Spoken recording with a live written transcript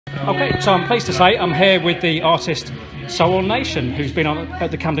Okay, so I'm pleased to say I'm here with the artist Sorrel Nation, who's been on at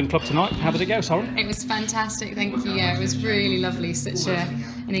the Camden Club tonight. How did it go, Sorrel? It was fantastic, thank you. Yeah, it was really lovely. Such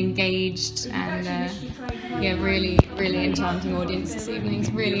an engaged and really enchanting audience this evening.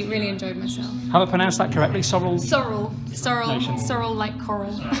 Really enjoyed myself. Have I pronounced that correctly? Sorrel? Sorrel Nation. Sorrel like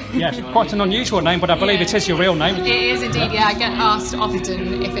coral. Yes, quite an unusual name, but I believe it is your real name. It is indeed. Yeah, I get asked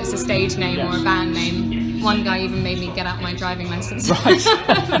often if it's a stage name or a band name. One guy even made me get out my driving license. Right.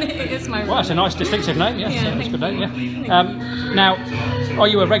 But it is my real Well, that's a nice distinctive name. Yes, Yeah, that's a good name. Yeah. Now, are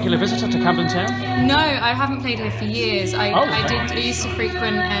you a regular visitor to Camden Town? No, I haven't played here for years. I used to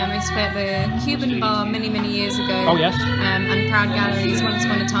frequent. I used to play at the Cuban bar many years ago. Oh yes. And Proud Galleries once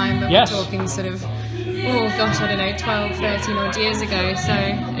upon a time, but Yes. we're talking sort of, oh gosh, I don't know, 12, 13 odd years ago. So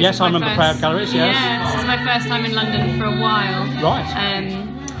Yes, I remember Proud Galleries. Yes. Yeah, this is my first time in London for a while. Right.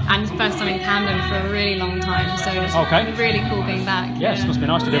 And first time in Camden for a really long time, so it's really cool being back. Yes, must be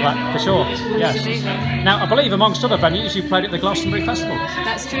nice to do that for sure. Yes. Absolutely. Now, I believe amongst other venues, you played at the Glastonbury Festival.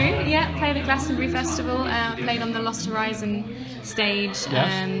 That's true. Yeah, played at Glastonbury Festival. Played on the Lost Horizon stage.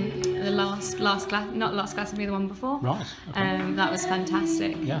 Yes. The last Glastonbury, the one before. Right. Okay. That was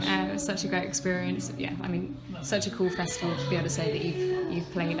fantastic. Yes. It was such a great experience. Yeah, I mean, such a cool festival to be able to say that you've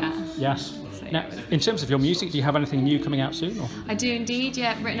played at. Yes. So, Now, in terms of your music, do you have anything new coming out soon? Or? I do indeed.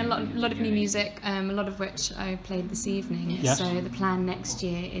 Yeah, I've written a lot of new music. A lot of which I played this evening. Yes. So the plan next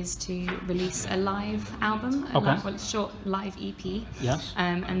year is to release a live album, a short live EP. Yes.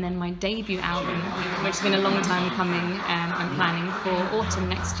 And then my debut album, which has been a long time coming, I'm planning for autumn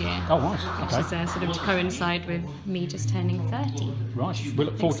next year. Oh, right. Okay. Which is sort of to coincide with me just turning 30. Right. We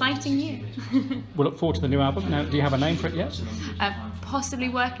look forward. Exciting year. We'll look forward to the new album. Now, do you have a name for it yet? Possibly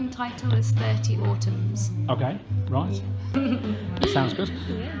working title is 30 Autumns. Okay. Right. Sounds good.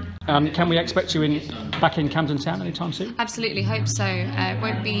 Can we expect you back in Camden Town anytime soon? Absolutely, hope so.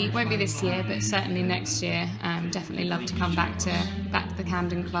 Won't be this year, but certainly next year. Definitely love to come back to the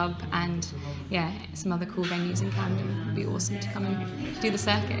Camden Club, and yeah, some other cool venues in Camden. It'd be awesome to come and do the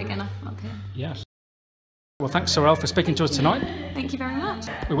circuit again up here. Yes. Well, thanks, Sorrel, for speaking to us tonight. Thank you very much.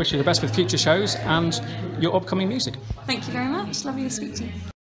 We wish you the best with future shows and your upcoming music. Thank you very much. Lovely to speak to you.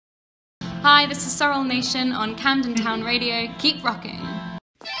 Hi, this is Sorrel Nation on Camden Town Radio. Keep rocking.